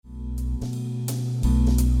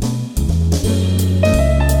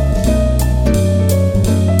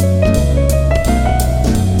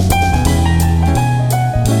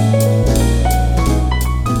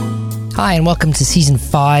Hi, and welcome to Season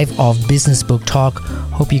 5 of Business Book Talk.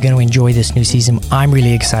 Hope you're going to enjoy this new season. I'm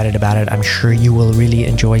really excited about it. I'm sure you will really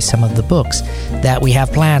enjoy some of the books that we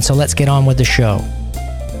have planned. So let's get on with the show.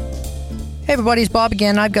 Hey everybody, it's Bob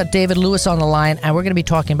again. I've got David Lewis on the line, and we're going to be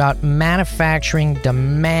talking about manufacturing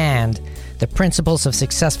demand, the principles of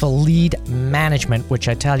successful lead management, which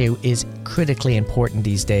I tell you is critically important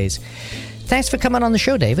these days. Thanks for coming on the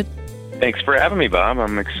show, David. Thanks for having me, Bob.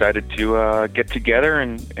 I'm excited to get together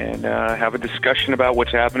and have a discussion about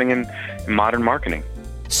what's happening in modern marketing.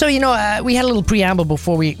 So, we had a little preamble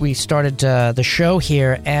before we started the show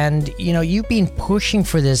here, and, you've been pushing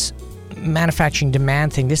for this manufacturing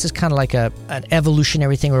demand thing. This is kind of like an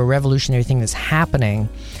evolutionary thing or a revolutionary thing that's happening.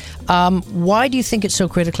 Why do you think it's so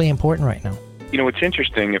critically important right now? It's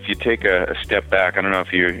interesting if you take a step back. I don't know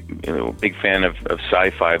if you're a big fan of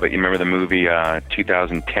sci-fi, but you remember the movie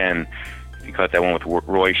 2010. You caught that one with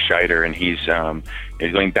Roy Scheider, and he's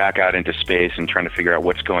going back out into space and trying to figure out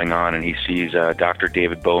what's going on, and he sees Dr.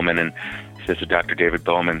 David Bowman, and says to Dr. David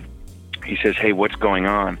Bowman, he says, "Hey, what's going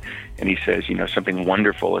on?" And he says, something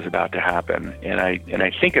wonderful is about to happen. And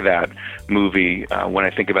I think of that movie when I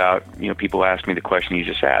think about, people ask me the question you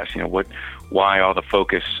just asked, why all the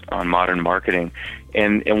focus on modern marketing?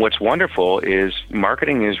 And what's wonderful is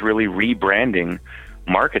marketing is really rebranding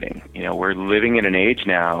marketing. We're living in an age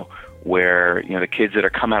now where, the kids that are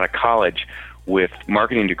come out of college with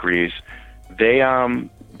marketing degrees, they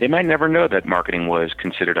might never know that marketing was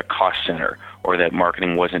considered a cost center or that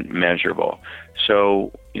marketing wasn't measurable.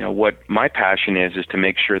 So, what my passion is to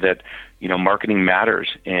make sure that, marketing matters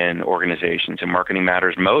in organizations, and marketing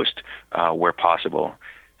matters most where possible.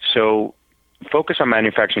 So focus on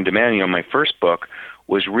manufacturing demand. My first book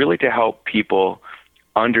was really to help people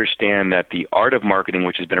understand that the art of marketing,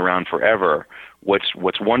 which has been around forever,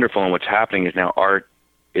 what's wonderful and what's happening is now art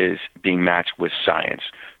is being matched with science.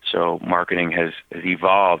 So marketing has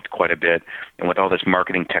evolved quite a bit. And with all this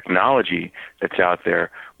marketing technology that's out there,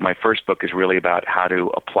 my first book is really about how to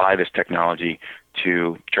apply this technology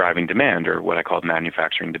to driving demand, or what I call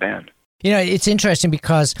manufacturing demand. It's interesting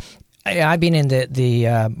because I've been in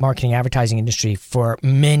the marketing advertising industry for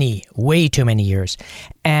way too many years.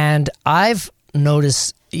 And I've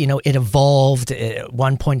noticed, it evolved. At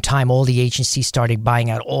one point in time, all the agencies started buying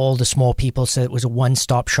out all the small people, so it was a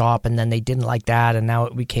one-stop shop, and then they didn't like that, and now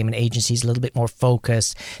it became an agency a little bit more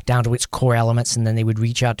focused down to its core elements, and then they would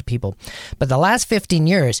reach out to people. But the last 15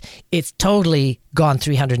 years, it's totally gone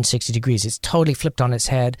 360 degrees. It's totally flipped on its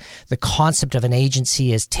head. The concept of an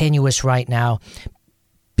agency is tenuous right now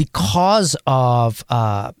because of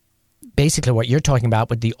basically what you're talking about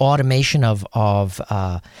with the automation of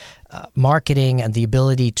marketing and the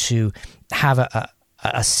ability to have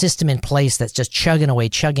a system in place that's just chugging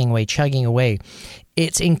away.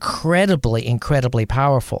 It's incredibly, incredibly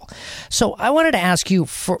powerful. So I wanted to ask you,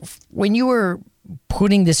 when you were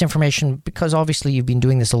putting this information, because obviously you've been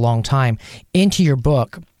doing this a long time, into your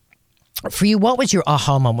book, for you, what was your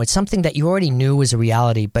aha moment? Something that you already knew was a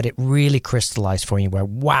reality, but it really crystallized for you where,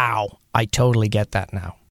 wow, I totally get that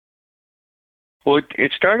now. Well,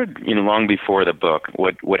 it started long before the book.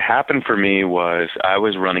 What happened for me was I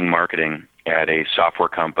was running marketing at a software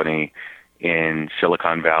company in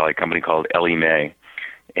Silicon Valley, a company called Ellie Mae.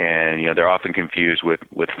 And, they're often confused with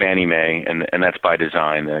Fannie Mae, and that's by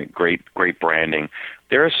design, the great branding.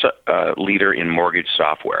 They're a leader in mortgage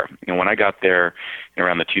software. When I got there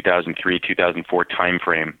around the 2003, 2004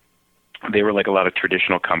 timeframe, they were like a lot of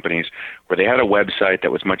traditional companies where they had a website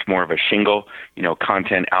that was much more of a shingle,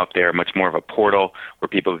 content out there, much more of a portal where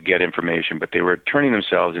people could get information, but they were turning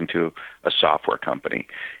themselves into a software company.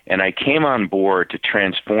 And I came on board to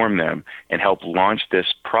transform them and help launch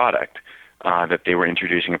this product that they were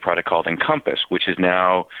introducing, a product called Encompass, which is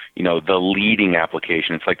now, the leading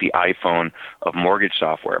application. It's like the iPhone of mortgage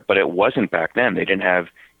software, but it wasn't back then. They didn't have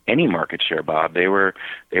any market share, Bob. They were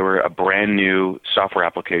a brand new software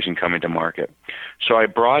application coming to market. So I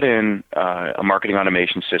brought in a marketing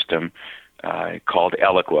automation system called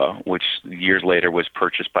Eloqua, which years later was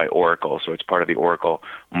purchased by Oracle. So it's part of the Oracle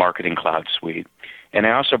Marketing Cloud Suite. And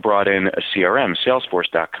I also brought in a CRM,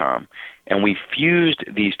 Salesforce.com, and we fused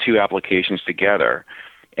these two applications together.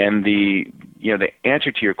 And the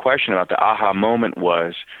answer to your question about the aha moment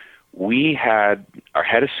was we had our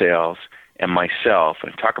head of sales and myself,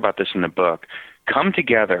 and I talk about this in the book, come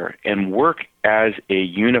together and work as a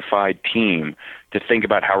unified team to think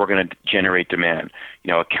about how we're going to generate demand.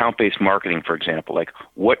 Account-based marketing, for example, like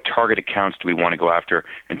what target accounts do we want to go after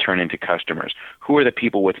and turn into customers? Who are the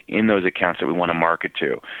people within those accounts that we want to market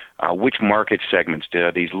to? Which market segments?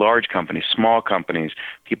 Do these large companies, small companies,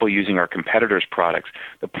 people using our competitors' products?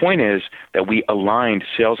 The point is that we aligned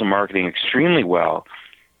sales and marketing extremely well,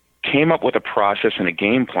 came up with a process and a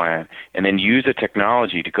game plan, and then used the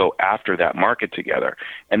technology to go after that market together.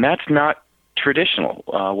 And that's not traditional.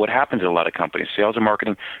 What happens in a lot of companies, sales and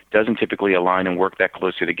marketing doesn't typically align and work that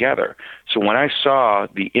closely together. So when I saw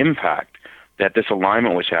the impact that this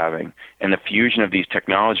alignment was having and the fusion of these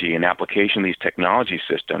technology and application of these technology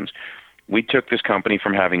systems, we took this company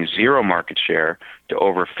from having 0 market share to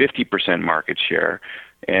over 50% market share.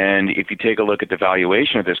 And if you take a look at the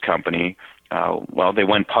valuation of this company, they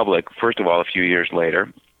went public, first of all, a few years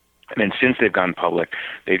later. And then since they've gone public,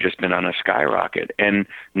 they've just been on a skyrocket. And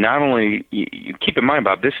not only, you keep in mind,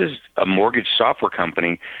 Bob, this is a mortgage software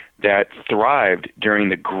company that thrived during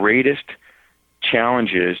the greatest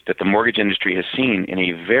challenges that the mortgage industry has seen in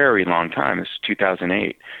a very long time. This is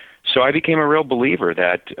 2008. So I became a real believer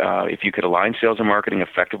that if you could align sales and marketing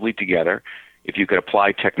effectively together, if you could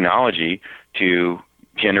apply technology to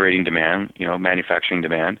generating demand, manufacturing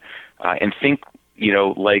demand, and think,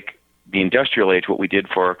 like the industrial age, what we did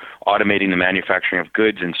for automating the manufacturing of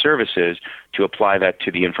goods and services, to apply that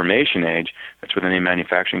to the information age. That's where the name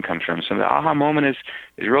manufacturing comes from. So the aha moment is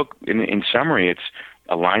real. In summary, it's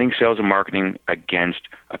aligning sales and marketing against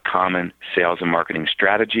a common sales and marketing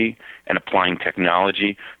strategy and applying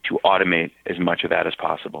technology to automate as much of that as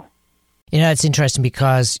possible. It's interesting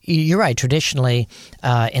because you're right. Traditionally,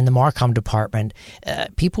 in the Marcom department,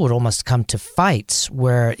 people would almost come to fights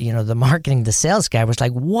where, the sales guy was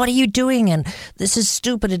like, what are you doing? And this is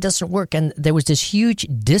stupid. It doesn't work. And there was this huge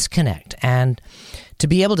disconnect. And to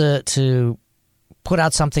be able to put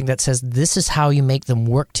out something that says this is how you make them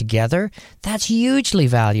work together, that's hugely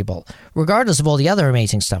valuable, regardless of all the other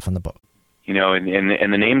amazing stuff in the book.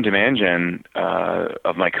 And the name Demand Gen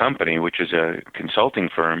of my company, which is a consulting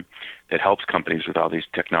firm that helps companies with all these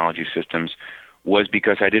technology systems, was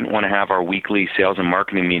because I didn't want to have our weekly sales and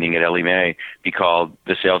marketing meeting at Ellie Mae be called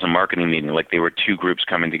the sales and marketing meeting, like they were two groups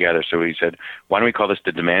coming together. So we said, why don't we call this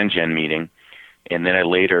the Demand Gen meeting? And then I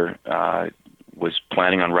later was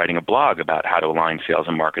planning on writing a blog about how to align sales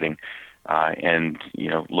and marketing.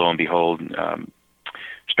 Lo and behold,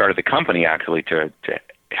 started the company actually to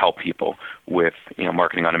help people with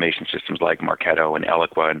marketing automation systems like Marketo and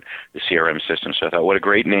Eloqua and the CRM system. So I thought, what a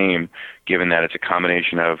great name, given that it's a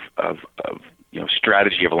combination of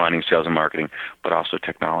strategy of aligning sales and marketing, but also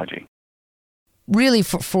technology. Really,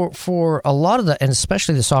 for a lot of and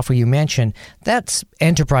especially the software you mentioned, that's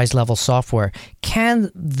enterprise level software.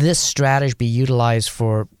 Can this strategy be utilized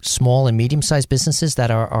for small and medium sized businesses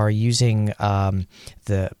that are using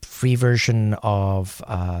the free version of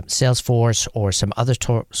Salesforce or some other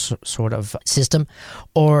sort of system,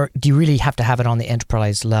 or do you really have to have it on the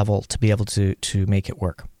enterprise level to be able to make it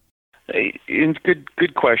work? It's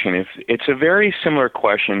good question. It's a very similar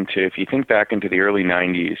question to if you think back into the early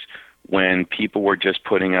 90s. When people were just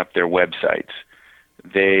putting up their websites,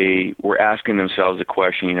 they were asking themselves the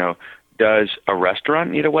question, does a restaurant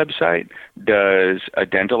need a website? Does a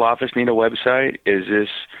dental office need a website? Is this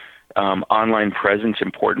online presence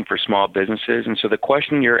important for small businesses? And so the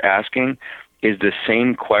question you're asking is the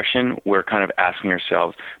same question we're kind of asking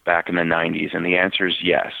ourselves back in the 90s, and the answer is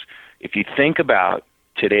yes. If you think about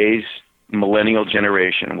today's millennial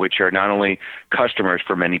generation, which are not only customers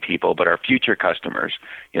for many people, but our future customers.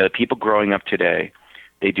 The people growing up today,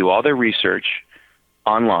 they do all their research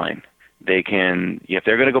online. They can, if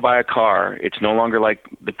they're going to go buy a car, it's no longer like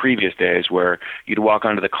the previous days where you'd walk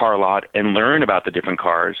onto the car lot and learn about the different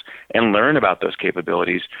cars and learn about those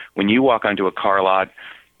capabilities. When you walk onto a car lot,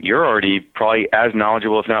 you're already probably as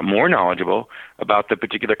knowledgeable, if not more knowledgeable, about the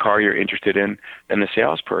particular car you're interested in than the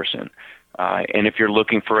salesperson. And if you're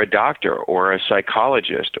looking for a doctor or a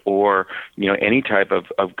psychologist or any type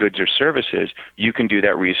of goods or services, you can do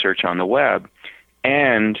that research on the web,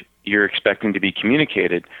 and you're expecting to be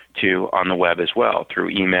communicated to on the web as well through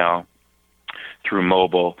email, through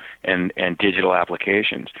mobile, and digital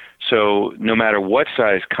applications. So no matter what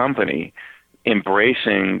size company,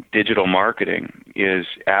 embracing digital marketing is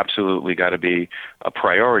absolutely got to be a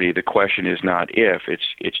priority. The question is not if,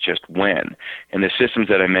 it's just when. And the systems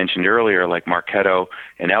that I mentioned earlier, like Marketo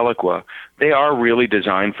and Eloqua, they are really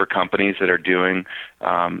designed for companies that are doing,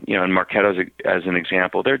 and Marketo as an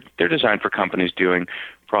example, they're designed for companies doing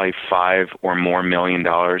probably $5 or more million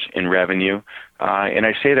in revenue. And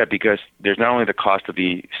I say that because there's not only the cost of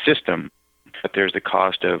the system, But there's the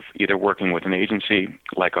cost of either working with an agency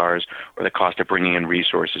like ours or the cost of bringing in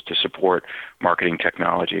resources to support marketing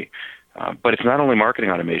technology. But it's not only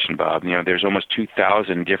marketing automation, Bob. There's almost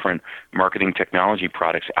 2,000 different marketing technology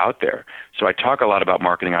products out there. So I talk a lot about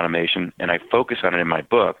marketing automation, and I focus on it in my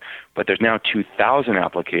book. But there's now 2,000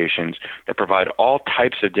 applications that provide all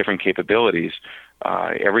types of different capabilities,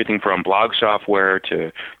 everything from blog software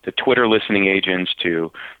to Twitter listening agents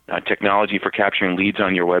to technology for capturing leads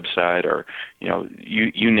on your website, or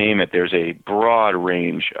you name it. There's a broad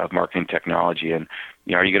range of marketing technology, and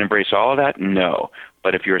are you going to embrace all of that? No.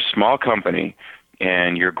 But if you're a small company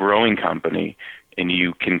and you're a growing company and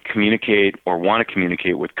you can communicate or want to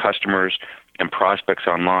communicate with customers and prospects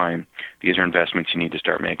online, these are investments you need to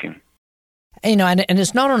start making. And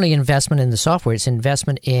it's not only investment in the software, it's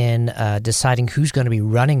investment in deciding who's going to be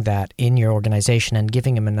running that in your organization and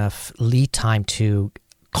giving them enough lead time to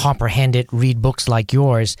comprehend it, read books like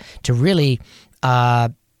yours, to really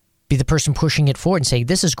be the person pushing it forward and saying,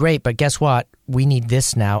 this is great, but guess what? We need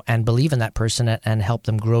this now, and believe in that person and help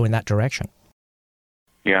them grow in that direction.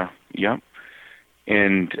 Yeah.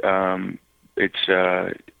 And it's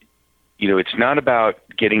not about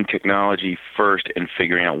getting technology first and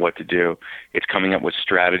figuring out what to do. It's coming up with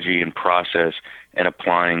strategy and process and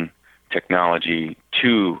applying technology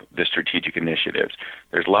to the strategic initiatives.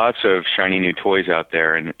 There's lots of shiny new toys out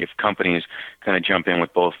there, and if companies kind of jump in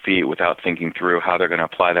with both feet without thinking through how they're going to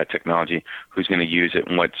apply that technology, who's going to use it,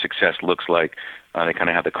 and what success looks like, they kind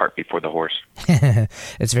of have the cart before the horse.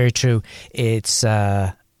 It's very true. It's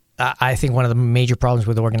I think one of the major problems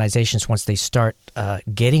with organizations once they start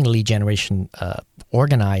getting lead generation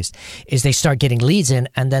organized is they start getting leads in,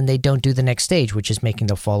 and then they don't do the next stage, which is making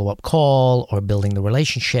the follow-up call or building the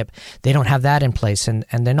relationship. They don't have that in place, and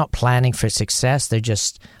they're not planning for success. They're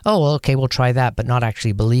just, okay, we'll try that, but not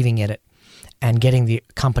actually believing in it and getting the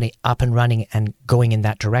company up and running and going in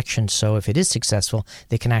that direction. So if it is successful,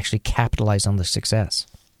 they can actually capitalize on the success.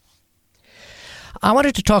 I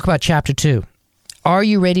wanted to talk about Chapter 2. Are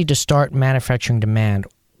you ready to start manufacturing demand?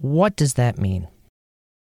 What does that mean?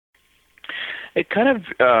 It kind of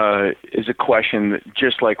is a question that,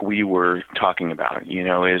 just like we were talking about,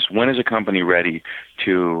 is when is a company ready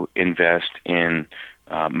to invest in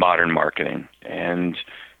modern marketing? And,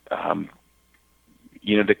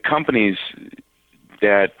 the companies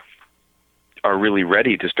that are really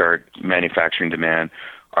ready to start manufacturing demand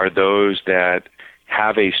are those that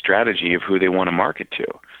have a strategy of who they want to market to.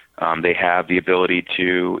 They have the ability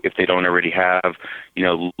to, if they don't already have,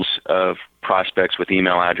 lists of prospects with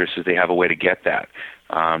email addresses, they have a way to get that.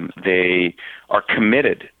 They are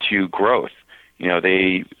committed to growth.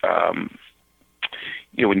 When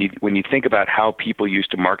you think about how people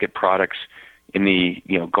used to market products in the,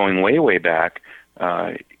 going way back,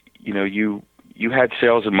 you had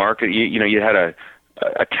sales and market. You had a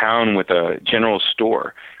town with a general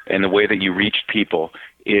store, and the way that you reached people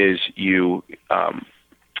is you.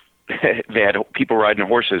 They had people riding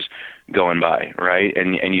horses going by, right?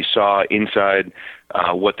 And you saw inside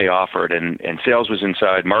what they offered, and sales was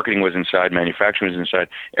inside, marketing was inside, manufacturing was inside.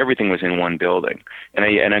 Everything was in one building.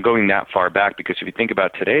 And I'm going that far back because if you think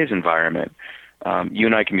about today's environment, you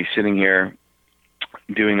and I can be sitting here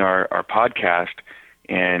doing our podcast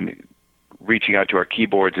and reaching out to our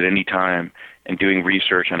keyboards at any time and doing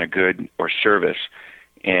research on a good or service,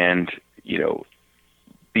 and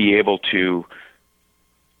be able to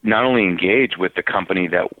not only engage with the company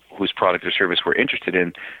whose product or service we're interested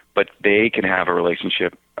in, but they can have a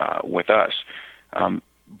relationship with us.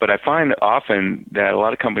 But I find often that a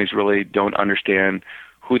lot of companies really don't understand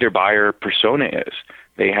who their buyer persona is.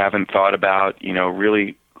 They haven't thought about,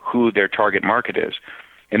 really who their target market is.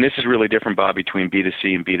 And this is really different, Bob, between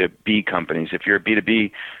B2C and B2B companies. If you're a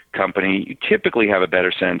B2B company, you typically have a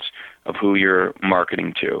better sense of who you're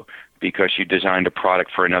marketing to because you designed a product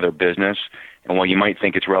for another business. And while you might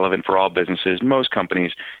think it's relevant for all businesses, most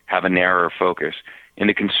companies have a narrower focus. In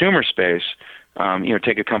the consumer space,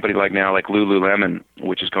 take a company like Lululemon,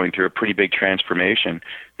 which is going through a pretty big transformation.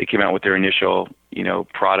 They came out with their initial,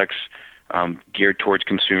 products geared towards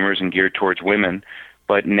consumers and geared towards women.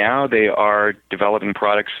 But now they are developing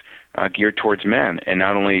products geared towards men, and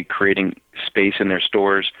not only creating space in their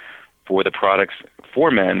stores for the products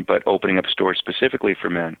for men, but opening up stores specifically for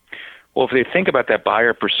men. Well, if they think about that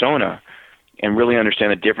buyer persona and really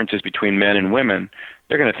understand the differences between men and women,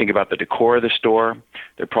 they're going to think about the decor of the store.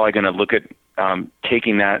 They're probably going to look at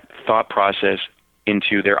taking that thought process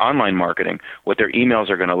into their online marketing, what their emails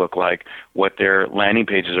are going to look like, what their landing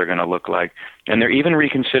pages are going to look like. And they're even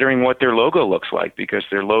reconsidering what their logo looks like, because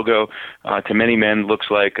their logo to many men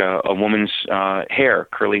looks like a woman's hair,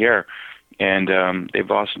 curly hair. And they've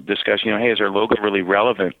also discussed, hey, is our logo really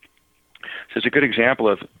relevant? So it's a good example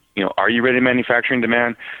of, are you ready to manufacture in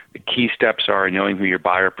demand? The key steps are knowing who your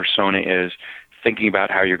buyer persona is, thinking about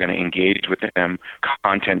how you're going to engage with them,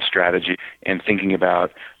 content strategy, and thinking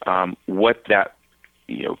about what that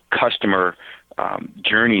customer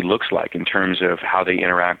journey looks like in terms of how they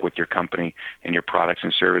interact with your company and your products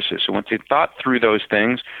and services. So once they've thought through those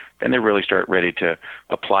things, then they really start ready to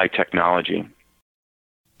apply technology.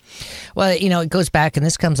 Well, it goes back, and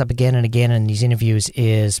this comes up again and again in these interviews,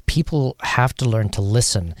 is people have to learn to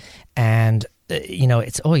listen. And,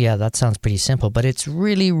 it's, oh, yeah, that sounds pretty simple, but it's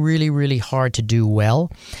really, really, really hard to do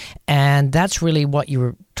well. And that's really what you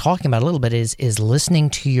were talking about a little bit is listening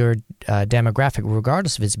to your demographic,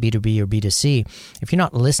 regardless if it's B2B or B2C. If you're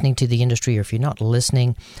not listening to the industry, or if you're not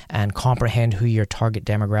listening and comprehend who your target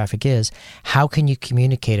demographic is, how can you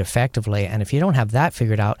communicate effectively? And if you don't have that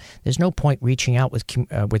figured out, there's no point reaching out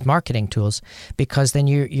with marketing tools, because then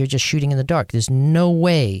you're just shooting in the dark. There's no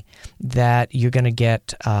way that you're going to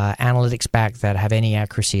get analytics back that have any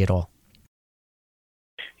accuracy at all.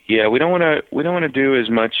 Yeah, we don't want to do as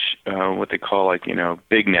much what they call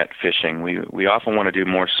big net fishing. We often want to do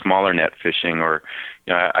more smaller net fishing, or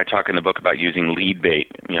I talk in the book about using lead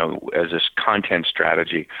bait, as this content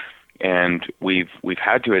strategy. And we've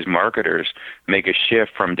had to, as marketers, make a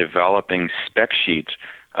shift from developing spec sheets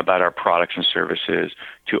about our products and services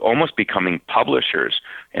to almost becoming publishers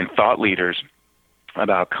and thought leaders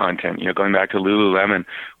about content. Going back to Lululemon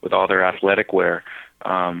with all their athletic wear.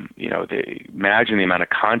 They imagine the amount of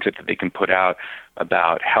content that they can put out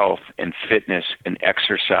about health and fitness and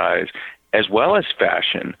exercise, as well as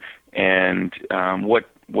fashion, and what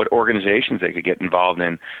organizations they could get involved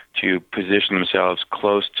in to position themselves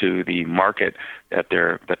close to the market that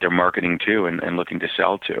they're marketing to and looking to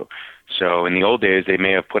sell to. So in the old days, they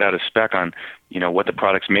may have put out a spec on, what the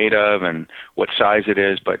product's made of and what size it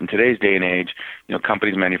is. But in today's day and age,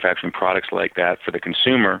 companies manufacturing products like that for the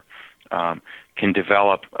consumer can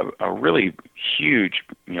develop a really huge,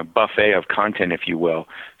 buffet of content, if you will,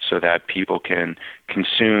 so that people can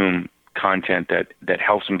consume content that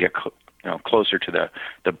helps them get closer to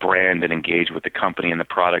the brand and engage with the company and the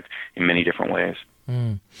product in many different ways.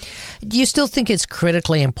 Do you still think it's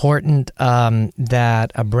critically important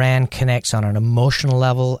that a brand connects on an emotional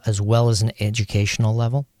level as well as an educational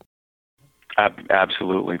level?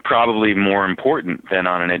 Absolutely. Probably more important than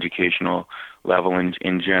on an educational level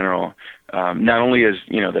in general. Not only has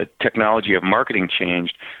the technology of marketing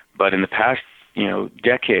changed, but in the past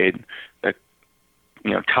decade, the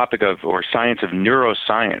topic of or science of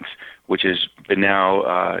neuroscience, which has been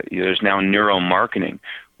now there's now neuromarketing,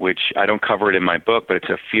 which I don't cover it in my book, but it's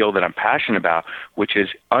a field that I'm passionate about, which is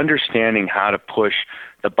understanding how to push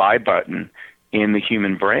the buy button in the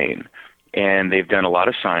human brain. And they've done a lot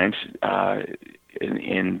of science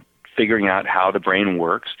in figuring out how the brain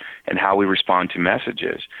works and how we respond to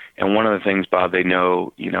messages. And one of the things, Bob, they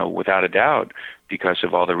know, without a doubt, because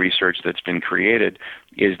of all the research that's been created,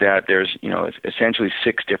 is that there's, essentially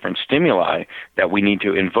 6 different stimuli that we need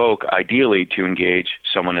to invoke, ideally, to engage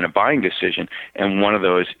someone in a buying decision. And one of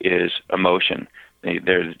those is emotion.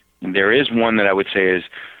 There is one that I would say is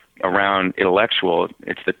around intellectual.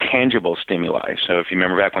 It's the tangible stimuli. So if you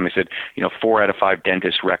remember back when they said, 4 out of 5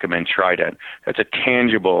 dentists recommend Trident, that's a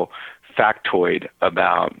tangible factoid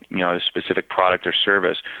about, a specific product or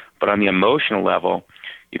service. But on the emotional level,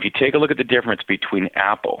 if you take a look at the difference between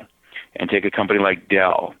Apple and take a company like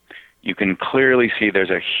Dell, you can clearly see there's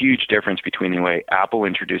a huge difference between the way Apple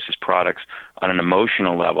introduces products on an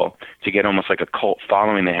emotional level to get almost like a cult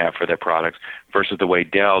following they have for their products versus the way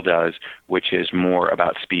Dell does, which is more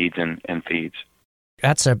about speeds and feeds.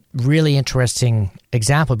 That's a really interesting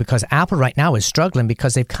example, because Apple right now is struggling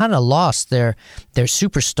because they've kind of lost their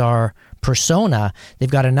superstar persona. They've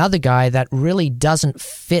got another guy that really doesn't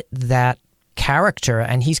fit that character,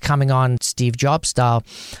 and he's coming on Steve Jobs style,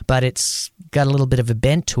 but it's got a little bit of a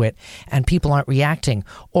bent to it, and people aren't reacting.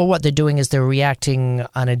 Or what they're doing is they're reacting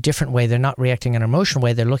on a different way. They're not reacting in an emotional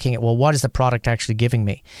way. They're looking at, well, what is the product actually giving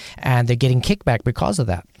me? And they're getting kickback because of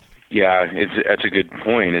that. Yeah, that's a good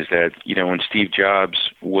point, is that, when Steve Jobs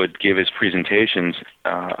would give his presentations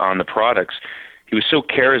on the products, he was so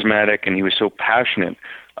charismatic and he was so passionate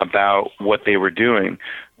about what they were doing.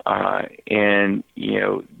 And,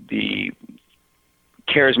 the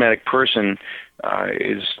charismatic person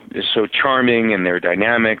is so charming, and they're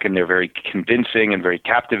dynamic, and they're very convincing and very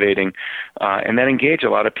captivating, and that engaged a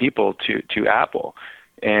lot of people to Apple.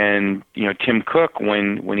 And Tim Cook,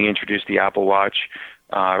 when he introduced the Apple Watch,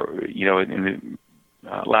 in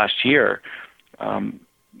the last year,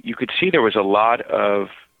 you could see there was a lot of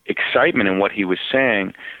excitement in what he was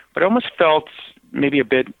saying, but almost felt maybe a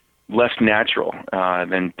bit less natural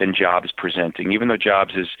than Jobs presenting. Even though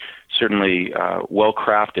Jobs is certainly well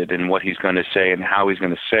crafted in what he's going to say and how he's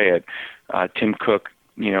going to say it, Tim Cook,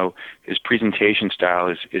 his presentation style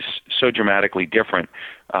is so dramatically different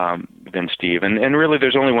than Steve. And really,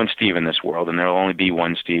 there's only one Steve in this world, and there'll only be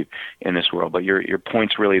one Steve in this world. But your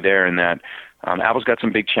point's really there in that Apple's got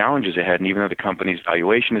some big challenges ahead, and even though the company's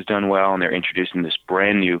valuation has done well and they're introducing this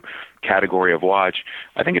brand new category of watch,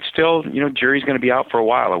 I think it's still, jury's going to be out for a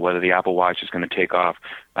while of whether the Apple Watch is going to take off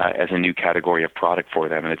as a new category of product for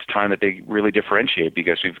them. And it's time that they really differentiate,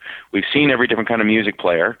 because we've seen every different kind of music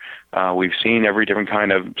player. We've seen every different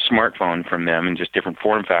kind of smartphone from them in just different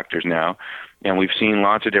form factors now. And we've seen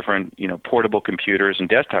lots of different, portable computers and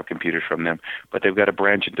desktop computers from them, but they've got to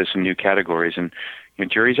branch into some new categories. And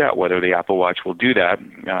jury's out whether the Apple Watch will do that.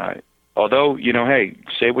 Although, hey,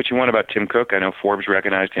 say what you want about Tim Cook. I know Forbes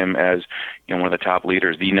recognized him as one of the top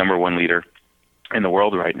leaders, the number one leader in the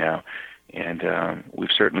world right now. And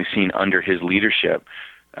we've certainly seen under his leadership,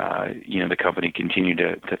 the company continue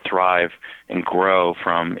to thrive and grow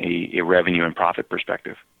from a revenue and profit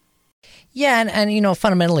perspective. Yeah, and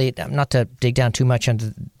fundamentally, not to dig down too much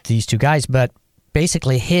into these two guys, but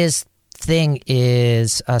basically his thing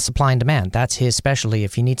is supply and demand. That's his specialty.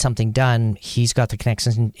 If you need something done, he's got the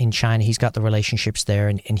connections in China, he's got the relationships there,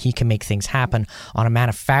 and he can make things happen on a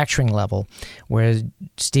manufacturing level, whereas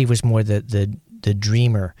Steve was more the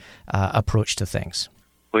dreamer approach to things.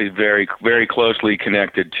 Well, he's very, very closely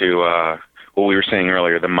connected to what we were saying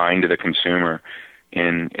earlier, the mind of the consumer.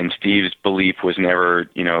 And Steve's belief was never,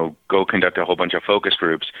 go conduct a whole bunch of focus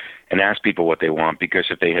groups and ask people what they want, because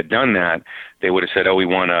if they had done that, they would have said, we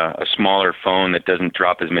want a smaller phone that doesn't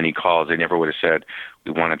drop as many calls. They never would have said,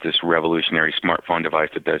 we wanted this revolutionary smartphone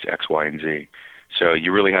device that does X, Y, and Z. So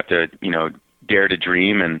you really have to, dare to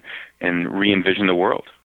dream and re-envision the world.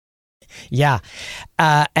 Yeah,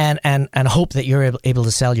 and hope that you're able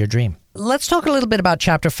to sell your dream. Let's talk a little bit about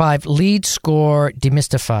Chapter 5, Lead Score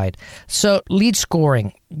Demystified. So lead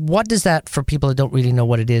scoring, what does that, for people that don't really know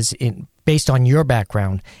what it is, based on your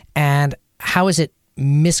background, and how is it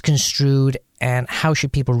misconstrued, and how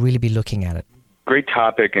should people really be looking at it? Great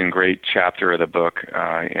topic and great chapter of the book,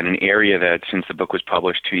 and an area that, since the book was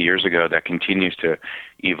published 2 years ago, that continues to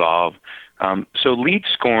evolve. So lead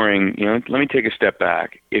scoring, let me take a step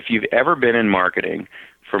back. If you've ever been in marketing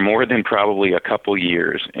for more than probably a couple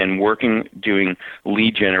years and doing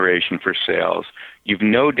lead generation for sales, you've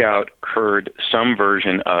no doubt heard some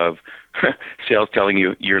version of sales telling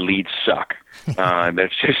you your leads suck.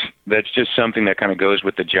 That's just something that kind of goes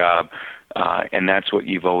with the job, and that's what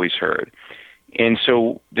you've always heard. And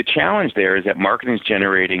so the challenge there is that marketing is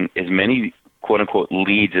generating as many quote-unquote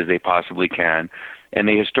leads as they possibly can, and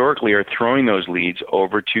they historically are throwing those leads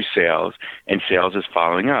over to sales, and sales is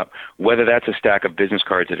following up. Whether that's a stack of business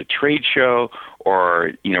cards at a trade show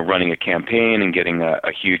or, running a campaign and getting a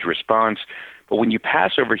huge response. But when you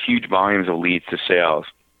pass over huge volumes of leads to sales,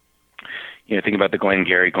 think about the Glenn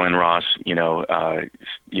Gary, Glenn Ross,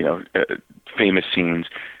 famous scenes.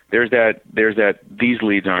 There's that these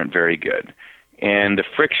leads aren't very good. And the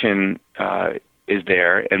friction is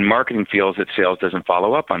there, and marketing feels that sales doesn't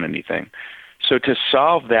follow up on anything. So to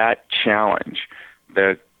solve that challenge,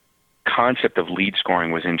 the concept of lead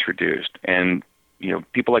scoring was introduced. And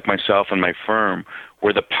people like myself and my firm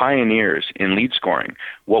were the pioneers in lead scoring.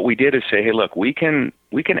 What we did is say, hey, look, we can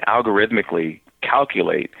algorithmically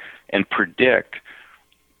calculate and predict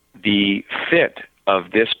the fit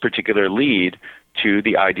of this particular lead to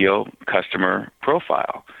the ideal customer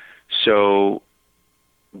profile. So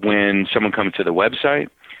when someone comes to the website,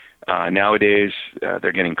 nowadays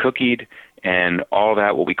they're getting cookied, and all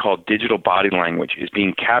that, what we call digital body language, is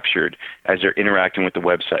being captured as they're interacting with the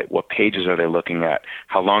website. What pages are they looking at?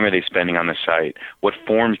 How long are they spending on the site? What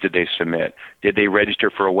forms did they submit? Did they register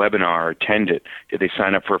for a webinar or attend it? Did they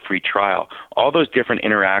sign up for a free trial? All those different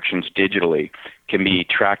interactions digitally can be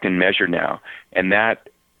tracked and measured now, and that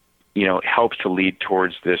helps to lead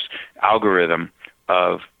towards this algorithm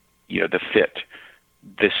of the fit.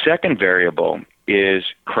 The second variable is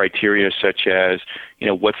criteria such as,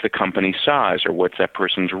 what's the company's size, or what's that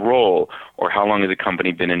person's role, or how long has the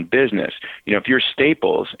company been in business. If you're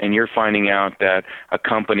Staples and you're finding out that a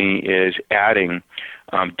company is adding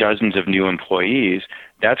dozens of new employees,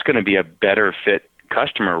 that's going to be a better fit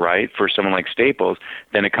customer, right, for someone like Staples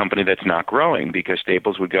than a company that's not growing, because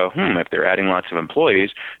Staples would go, if they're adding lots of employees,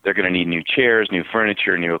 they're going to need new chairs, new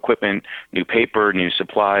furniture, new equipment, new paper, new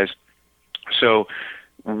supplies. So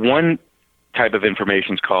one type of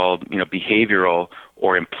information is called, behavioral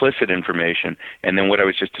or implicit information. And then what I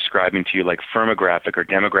was just describing to you, like firmographic or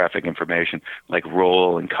demographic information, like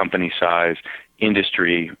role and company size,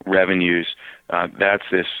 industry, revenues, that's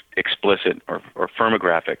this explicit or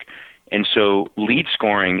firmographic. And so lead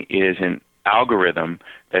scoring is an algorithm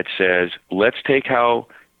that says, let's take how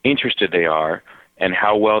interested they are and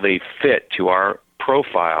how well they fit to our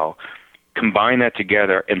profile, combine that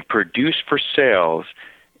together, and produce for sales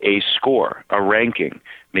a score, a ranking.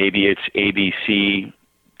 Maybe it's A, B, C,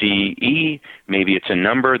 D, E. Maybe it's a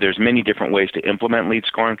number. There's many different ways to implement lead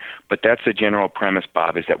scoring, but that's the general premise,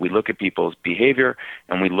 Bob, is that we look at people's behavior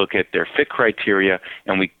and we look at their fit criteria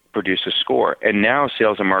and we produce a score. And now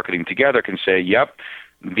sales and marketing together can say, yep,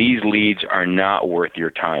 these leads are not worth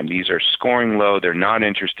your time. These are scoring low. They're not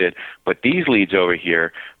interested. But these leads over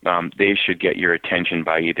here, they should get your attention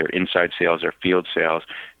by either inside sales or field sales.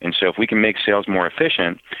 And so if we can make sales more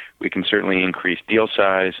efficient, we can certainly increase deal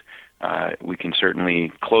size. We can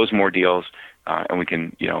certainly close more deals. And we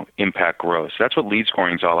can, impact growth. So that's what lead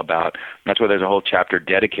scoring is all about. That's why there's a whole chapter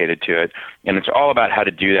dedicated to it. And it's all about how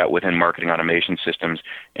to do that within marketing automation systems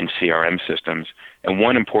and CRM systems. And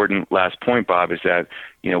one important last point, Bob, is that,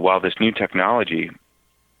 while this new technology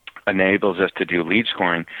enables us to do lead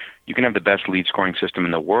scoring, you can have the best lead scoring system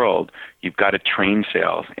in the world. You've got to train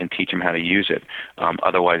sales and teach them how to use it.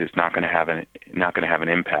 Otherwise, it's not going to have an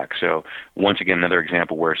impact. So once again, another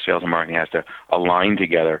example where sales and marketing has to align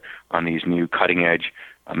together on these new cutting edge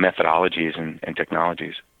methodologies and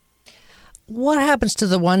technologies. What happens to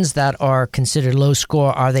the ones that are considered low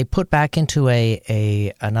score? Are they put back into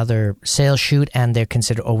another sales shoot and they're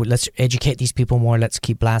considered, let's educate these people more, let's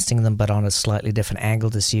keep blasting them, but on a slightly different angle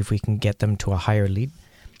to see if we can get them to a higher lead?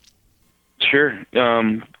 Sure.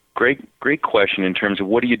 Great question in terms of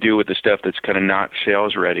what do you do with the stuff that's kind of not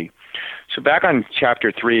sales ready. So back on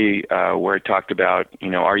chapter 3, where I talked about,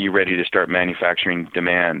 are you ready to start manufacturing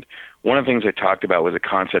demand? One of the things I talked about was a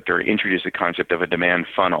concept, or introduced the concept of a demand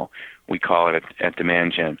funnel. We call it at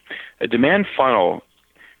Demand Gen. A demand funnel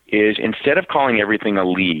is, instead of calling everything a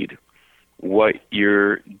lead, what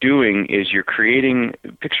you're doing is you're creating,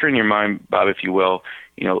 picture in your mind, Bob, if you will,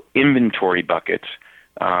 inventory buckets.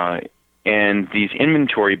 And these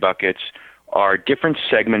inventory buckets are different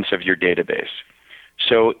segments of your database.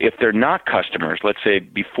 So if they're not customers, let's say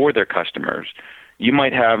before they're customers, you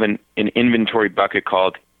might have an inventory bucket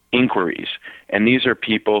called inquiries. And these are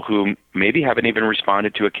people who maybe haven't even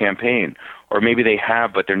responded to a campaign, or maybe they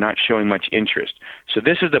have, but they're not showing much interest. So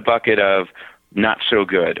this is the bucket of not so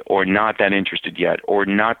good, or not that interested yet, or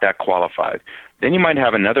not that qualified. Then you might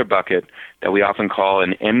have another bucket that we often call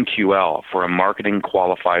an MQL, for a marketing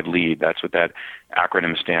qualified lead. That's what that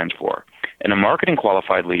acronym stands for. And a marketing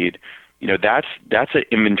qualified lead, that's an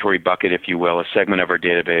inventory bucket, if you will, a segment of our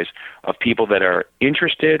database of people that are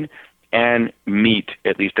interested and meet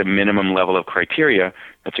at least a minimum level of criteria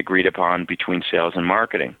that's agreed upon between sales and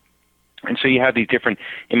marketing. And so you have these different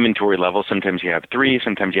inventory levels. Sometimes you have 3,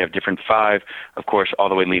 sometimes you have different 5, of course, all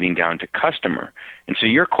the way leading down to customer. And so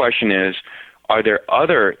your question is, are there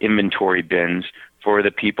other inventory bins for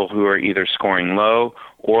the people who are either scoring low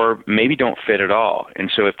or maybe don't fit at all?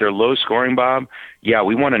 And so if they're low scoring, Bob,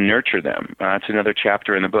 we want to nurture them. That's another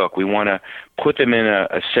chapter in the book. We want to put them in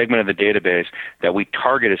a segment of the database that we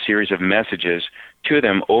target a series of messages to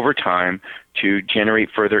them over time to generate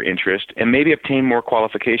further interest and maybe obtain more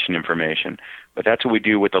qualification information. But that's what we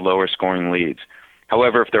do with the lower scoring leads.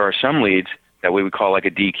 However, if there are some leads that we would call like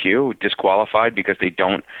a DQ, disqualified because they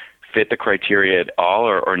don't fit the criteria at all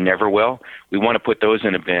or never will, we want to put those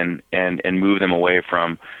in a bin and move them away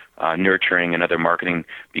from nurturing and other marketing,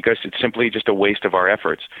 because it's simply just a waste of our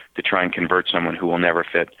efforts to try and convert someone who will never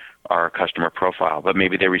fit our customer profile. But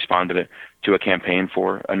maybe they responded to a campaign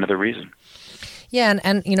for another reason. Yeah,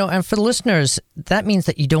 and for the listeners, that means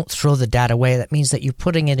that you don't throw the data away. That means that you're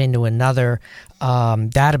putting it into another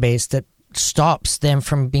database that stops them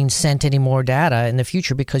from being sent any more data in the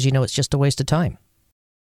future, because it's just a waste of time.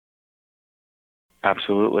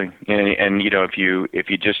 Absolutely. And if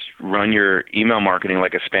you just run your email marketing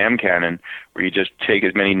like a spam cannon, where you just take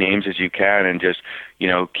as many names as you can and just,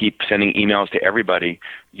 keep sending emails to everybody,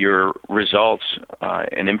 your results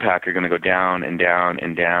and impact are going to go down and down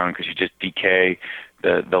and down, because you just decay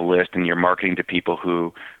the list, and you're marketing to people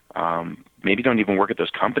who maybe don't even work at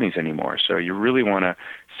those companies anymore. So you really want to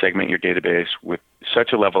segment your database with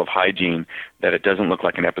such a level of hygiene that it doesn't look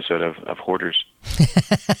like an episode of Hoarders.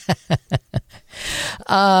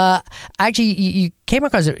 Actually, you came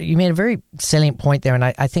across it. You made a very salient point there, and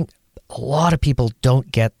I think a lot of people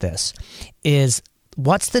don't get this, is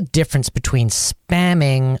what's the difference between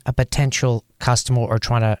spamming a potential customer or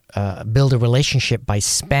trying to build a relationship by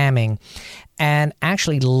spamming and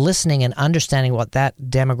actually listening and understanding what that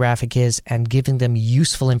demographic is and giving them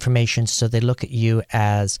useful information so they look at you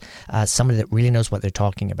as somebody that really knows what they're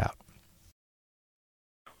talking about?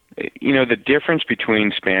 The difference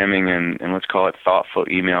between spamming and let's call it thoughtful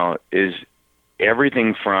email is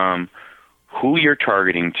everything from who you're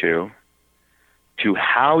targeting to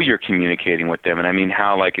how you're communicating with them. And I mean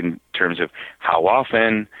how, like in terms of how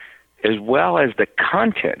often, as well as the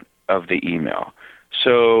content of the email.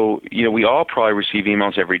 So, we all probably receive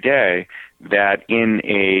emails every day that in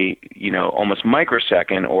a, almost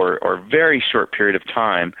microsecond or very short period of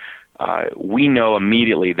time, we know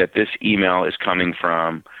immediately that this email is coming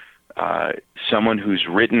from someone who's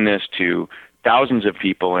written this to thousands of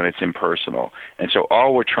people and it's impersonal. And so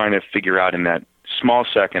all we're trying to figure out in that small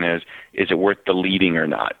second is it worth deleting or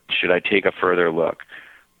not? Should I take a further look?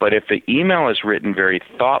 But if the email is written very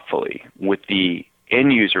thoughtfully with the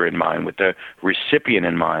end user in mind, with the recipient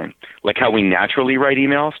in mind, like how we naturally write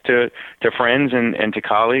emails to friends and to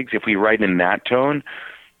colleagues, if we write in that tone,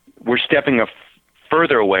 we're stepping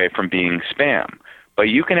further away from being spam. But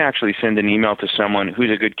you can actually send an email to someone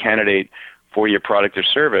who's a good candidate for your product or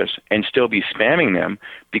service and still be spamming them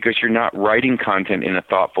because you're not writing content in a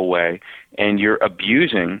thoughtful way and you're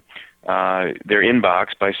abusing their inbox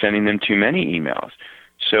by sending them too many emails.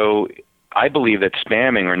 So I believe that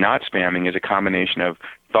spamming or not spamming is a combination of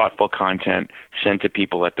thoughtful content sent to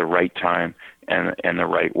people at the right time and the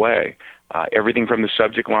right way. Everything from the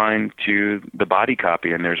subject line to the body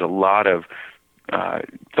copy, and there's a lot of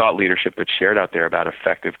thought leadership that's shared out there about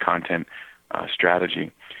effective content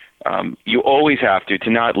strategy. You always have to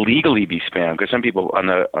not legally be spam, because some people on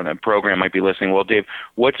the program might be listening. Well, Dave,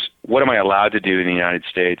 what am I allowed to do in the United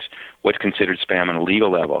States? What's considered spam on a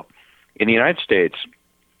legal level? In the United States,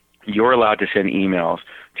 you're allowed to send emails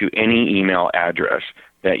to any email address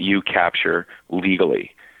that you capture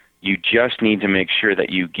legally. You just need to make sure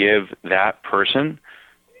that you give that person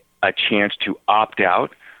a chance to opt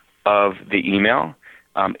out of the email.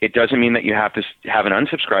 It doesn't mean that you have to have an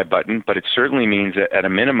unsubscribe button, but it certainly means that at a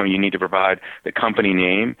minimum you need to provide the company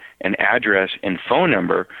name and address and phone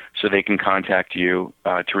number so they can contact you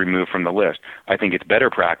to remove from the list. I think it's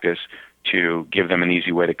better practice to give them an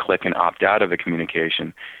easy way to click and opt out of the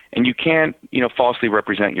communication. And you can't, falsely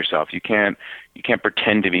represent yourself. You can't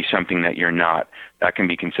pretend to be something that you're not. That can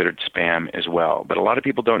be considered spam as well. But a lot of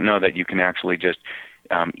people don't know that you can actually just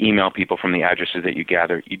email people from the addresses that you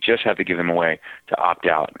gather. You just have to give them a way to opt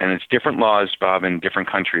out. And it's different laws, Bob, in different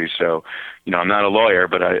countries. So, I'm not a lawyer,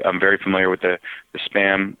 but I'm very familiar with the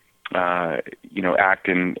spam, act,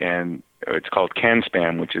 and it's called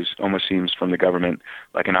CAN-SPAM, which almost seems from the government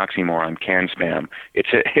like an oxymoron. CAN-SPAM.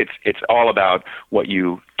 It's all about what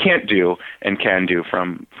you can't do and can do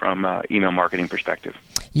from email marketing perspective.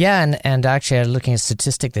 Yeah, and actually, looking at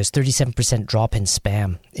statistic, there's 37% drop in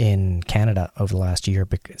spam in Canada over the last year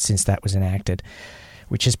since that was enacted,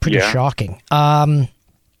 which is pretty shocking.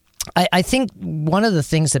 I think one of the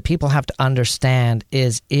things that people have to understand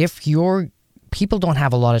is if people don't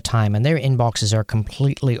have a lot of time and their inboxes are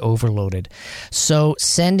completely overloaded. So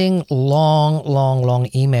sending long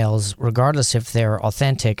emails, regardless if they're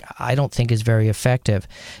authentic, I don't think is very effective.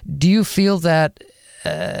 Do you feel that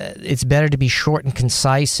it's better to be short and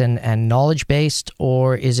concise and knowledge-based,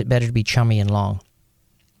 or is it better to be chummy and long?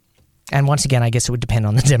 And once again, I guess it would depend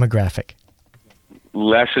on the demographic.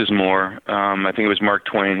 Less is more. I think it was Mark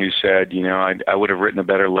Twain who said, I would have written a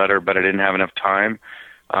better letter, but I didn't have enough time.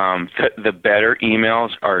 The better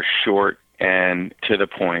emails are short and to the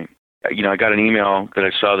point. I got an email that I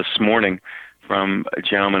saw this morning from a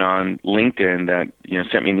gentleman on LinkedIn that,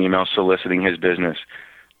 sent me an email soliciting his business.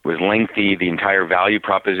 It was lengthy, the entire value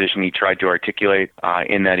proposition he tried to articulate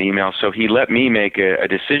in that email. So he let me make a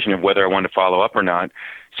decision of whether I wanted to follow up or not,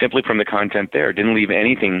 simply from the content there. Didn't leave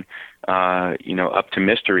anything, up to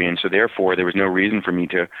mystery. And so therefore, there was no reason for me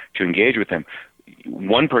to engage with him.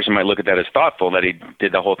 One person might look at that as thoughtful, that he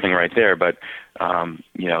did the whole thing right there, but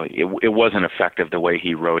it wasn't effective the way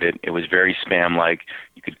he wrote it. It was very spam-like.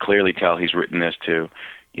 You could clearly tell he's written this to,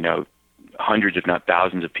 hundreds if not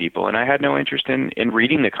thousands of people, and I had no interest in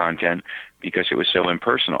reading the content because it was so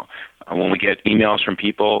impersonal. When we get emails from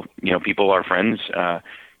people, our friends,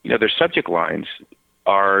 their subject lines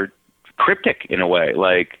are cryptic in a way,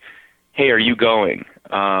 like, hey, are you going?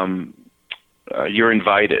 You're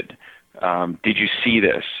invited. Did you see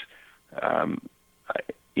this?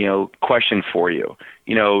 Question for you.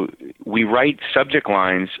 We write subject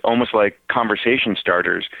lines almost like conversation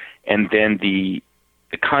starters, and then the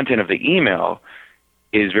content of the email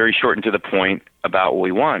is very short and to the point about what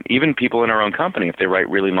we want. Even people in our own company, if they write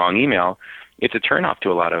really long email, it's a turnoff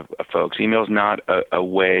to a lot of folks. Email is not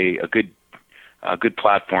a good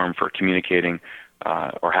platform for communicating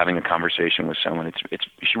or having a conversation with someone.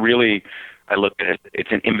 It's really, I look at it,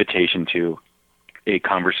 it's an invitation to a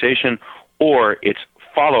conversation, or it's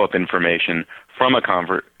follow-up information from a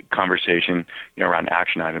conversation, around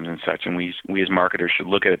action items and such. And we as marketers should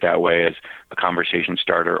look at it that way, as a conversation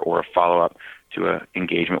starter or a follow-up to an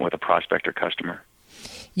engagement with a prospect or customer.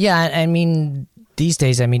 Yeah, I mean, these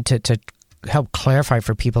days, to help clarify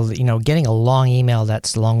for people that, getting a long email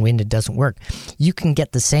that's long-winded doesn't work. You can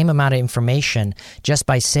get the same amount of information just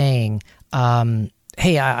by saying,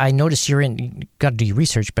 hey, I noticed you're in, got to do your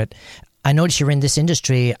research, but I noticed you're in this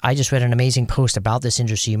industry. I just read an amazing post about this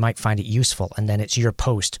industry. You might find it useful. And then it's your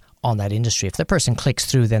post on that industry. If the person clicks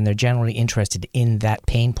through, then they're generally interested in that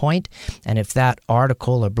pain point. And if that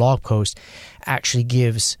article or blog post actually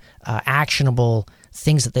gives actionable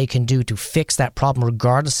things that they can do to fix that problem,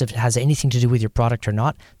 regardless if it has anything to do with your product or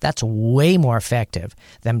not, that's way more effective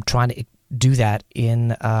than trying to do that in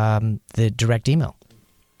the direct email.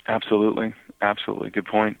 Absolutely. Good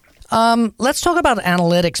point. Let's talk about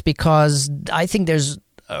analytics, because I think there's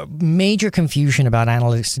a major confusion about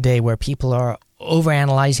analytics today where people are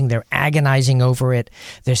overanalyzing, they're agonizing over it.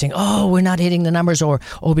 They're saying, oh, we're not hitting the numbers, or,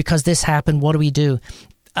 oh, because this happened, what do we do?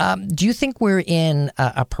 Do you think we're in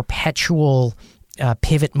a perpetual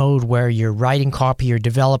pivot mode where you're writing copy, you're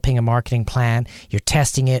developing a marketing plan, you're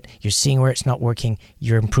testing it, you're seeing where it's not working,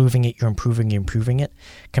 you're improving it, you're improving it,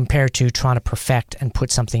 compared to trying to perfect and put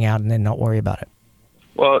something out and then not worry about it?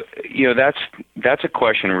 Well, that's a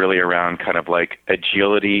question really around kind of like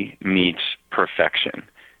agility meets perfection.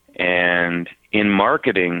 And in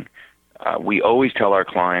marketing, we always tell our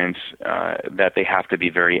clients that they have to be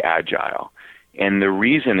very agile. And the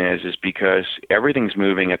reason is because everything's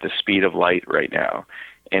moving at the speed of light right now.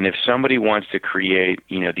 And if somebody wants to create,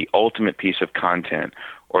 the ultimate piece of content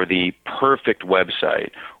or the perfect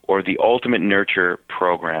website or the ultimate nurture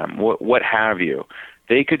program, what have you,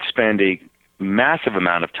 they could spend a massive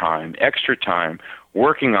amount of time, extra time,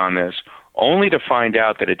 working on this, only to find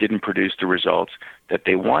out that it didn't produce the results that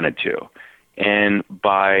they wanted to. And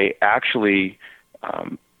by actually,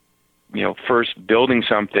 first building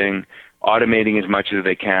something, automating as much as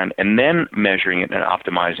they can, and then measuring it and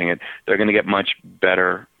optimizing it, they're going to get much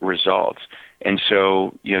better results. And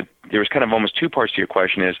so, there's kind of almost two parts to your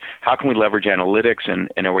question: is how can we leverage analytics,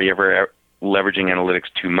 and are we ever leveraging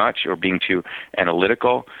analytics too much or being too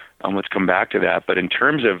analytical? Let's come back to that. But in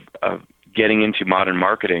terms of getting into modern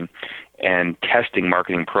marketing and testing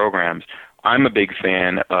marketing programs, I'm a big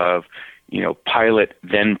fan of, pilot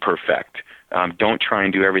then perfect. Don't try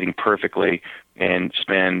and do everything perfectly and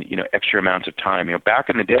spend, extra amounts of time. Back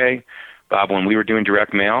in the day, Bob, when we were doing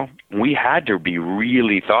direct mail, we had to be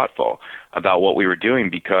really thoughtful about what we were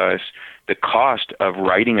doing, because the cost of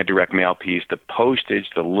writing a direct mail piece, the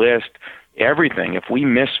postage, the list, everything, if we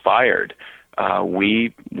misfired, that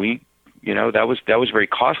was very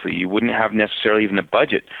costly. You wouldn't have necessarily even the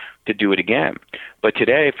budget to do it again. But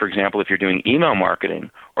today, for example, if you're doing email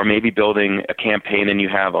marketing or maybe building a campaign and you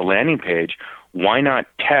have a landing page, why not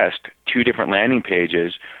test 2 different landing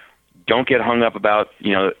pages? Don't get hung up about,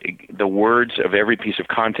 the words of every piece of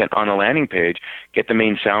content on a landing page. Get the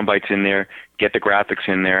main sound bites in there, get the graphics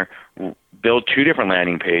in there, build 2 different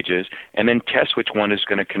landing pages, and then test which one is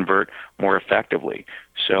going to convert more effectively.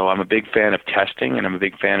 So I'm a big fan of testing, and I'm a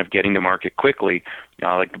big fan of getting to market quickly.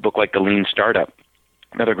 Like the book like The Lean Startup,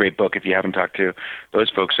 another great book if you haven't talked to those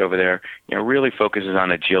folks over there, really focuses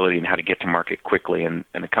on agility and how to get to market quickly. And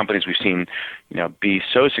the companies we've seen, be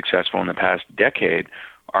so successful in the past decade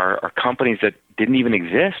are companies that didn't even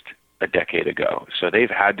exist a decade ago. So they've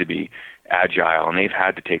had to be agile, and they've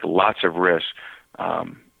had to take lots of risks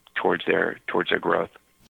towards their growth.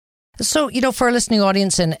 So, for our listening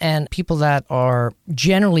audience and people that are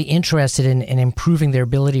generally interested in improving their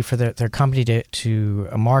ability for their company to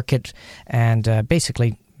market and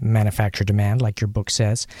basically manufacture demand, like your book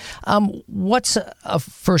says, what's a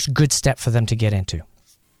first good step for them to get into?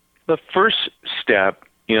 The first step,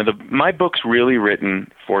 my book's really written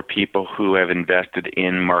for people who have invested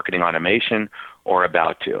in marketing automation or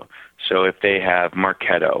about to. So if they have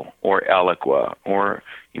Marketo or Eloqua or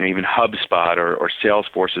even HubSpot or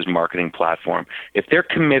Salesforce's marketing platform, if they're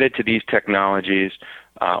committed to these technologies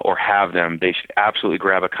or have them, they should absolutely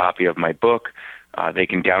grab a copy of my book. They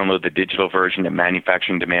can download the digital version at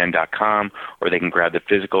manufacturingdemand.com, or they can grab the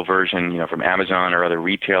physical version, from Amazon or other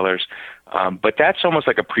retailers. But that's almost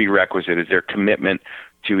like a prerequisite, is their commitment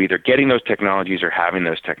to either getting those technologies or having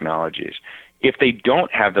those technologies. If they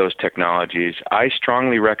don't have those technologies, I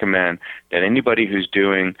strongly recommend that anybody who's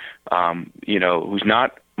doing, who's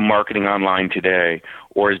not marketing online today,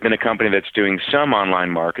 or has been a company that's doing some online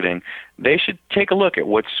marketing, they should take a look at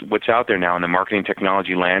what's out there now in the marketing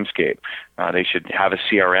technology landscape. They should have a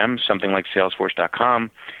CRM, something like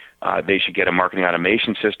Salesforce.com. They should get a marketing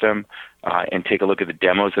automation system and take a look at the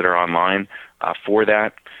demos that are online for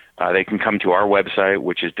that. They can come to our website,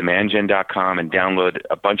 which is demandgen.com, and download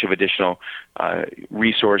a bunch of additional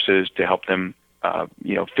resources to help them,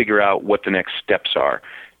 figure out what the next steps are.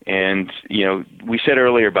 And, we said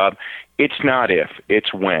earlier, Bob, it's not if,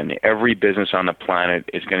 it's when. Every business on the planet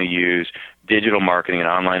is going to use digital marketing and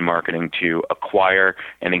online marketing to acquire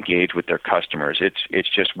and engage with their customers. It's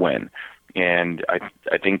just when. And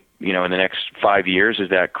I think, in the next 5 years is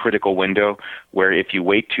that critical window where if you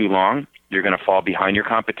wait too long, you're going to fall behind your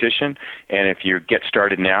competition. And if you get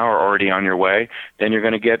started now or already on your way, then you're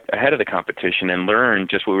going to get ahead of the competition and learn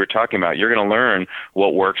just what we were talking about. You're going to learn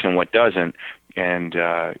what works and what doesn't, and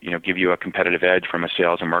give you a competitive edge from a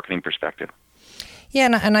sales and marketing perspective.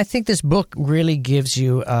 Yeah, and I think this book really gives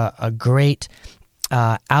you a great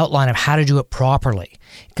outline of how to do it properly,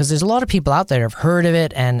 because there's a lot of people out there who have heard of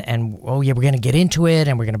it and oh yeah, we're going to get into it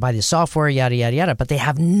and we're going to buy the software, yada yada yada, but they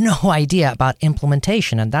have no idea about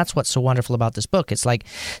implementation. And that's what's so wonderful about this book. It's like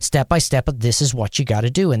step by step, this is what you got to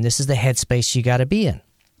do, and this is the headspace you got to be in.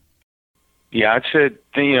 Yeah,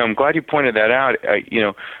 I'm glad you pointed that out.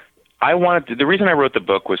 The reason I wrote the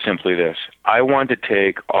book was simply this. I wanted to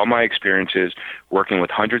take all my experiences working with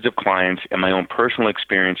hundreds of clients and my own personal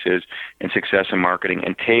experiences in success in marketing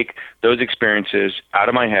and take those experiences out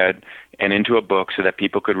of my head and into a book so that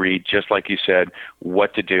people could read, just like you said,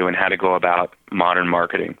 what to do and how to go about modern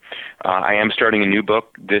marketing. I am starting a new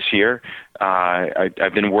book this year.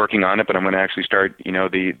 I've been working on it, but I'm going to actually start,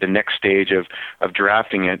 the next stage of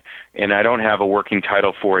drafting it. And I don't have a working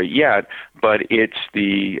title for it yet, but it's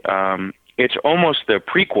it's almost the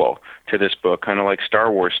prequel to this book, kind of like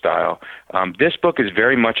Star Wars style. This book is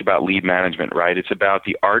very much about lead management, right? It's about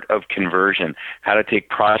the art of conversion, how to take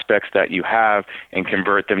prospects that you have and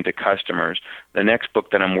convert them to customers. The next book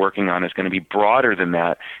that I'm working on is going to be broader than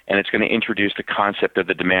that, and it's going to introduce the concept of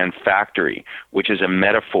the demand factory, which is a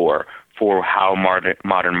metaphor for how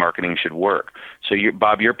modern marketing should work. So,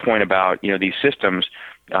 Bob, your point about these systems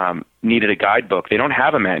needed a guidebook. They don't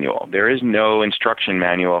have a manual. There is no instruction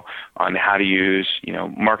manual on how to use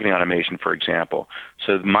marketing automation, for example.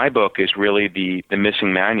 So my book is really the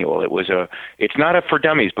missing manual. It's not a for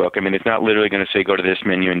dummies book. I mean, it's not literally going to say go to this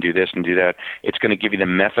menu and do this and do that. It's going to give you the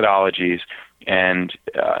methodologies and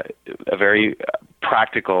a very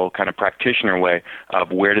practical kind of practitioner way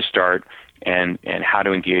of where to start and how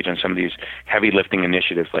to engage on some of these heavy lifting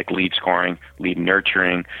initiatives like lead scoring, lead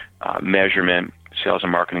nurturing, measurement, sales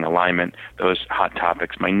and marketing alignment, those hot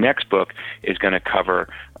topics. My next book is going to cover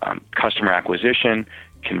customer acquisition,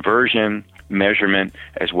 conversion, measurement,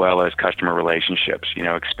 as well as customer relationships,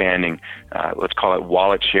 expanding, let's call it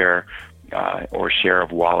wallet share or share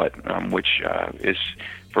of wallet, which is,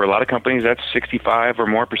 for a lot of companies, that's 65% or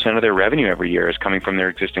more of their revenue every year is coming from their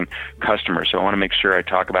existing customers. So I want to make sure I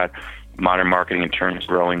talk about modern marketing in terms of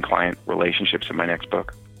growing client relationships in my next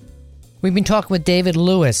book. We've been talking with David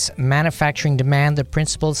Lewis, Manufacturing Demand, the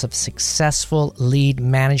Principles of Successful Lead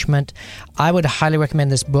Management. I would highly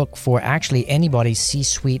recommend this book for actually anybody,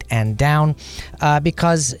 C-suite and down,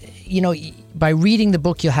 because, by reading the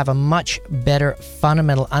book, you'll have a much better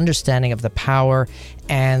fundamental understanding of the power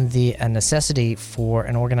and the necessity for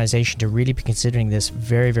an organization to really be considering this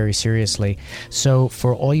very, very seriously. So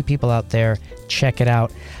for all you people out there, check it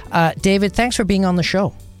out. David, thanks for being on the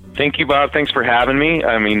show. Thank you, Bob. Thanks for having me.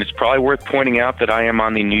 I mean, it's probably worth pointing out that I am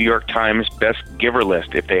on the New York Times Best Giver list,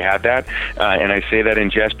 if they had that. And I say that in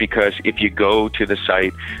jest because if you go to the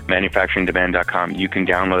site, manufacturingdemand.com, you can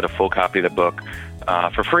download a full copy of the book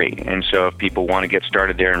for free. And so if people want to get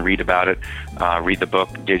started there and read about it, read the book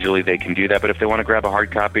digitally, they can do that. But if they want to grab a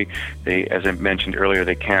hard copy, as I mentioned earlier,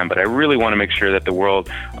 they can. But I really want to make sure that the world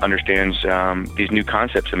understands these new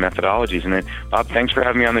concepts and methodologies. And then, Bob, thanks for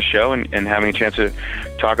having me on the show and having a chance to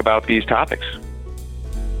talk about these topics.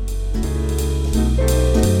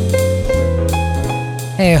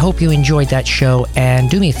 Hey, I hope you enjoyed that show, and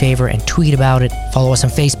do me a favor and tweet about it. Follow us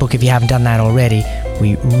on Facebook if you haven't done that already.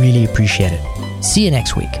 We really appreciate it. See you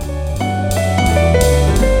next week.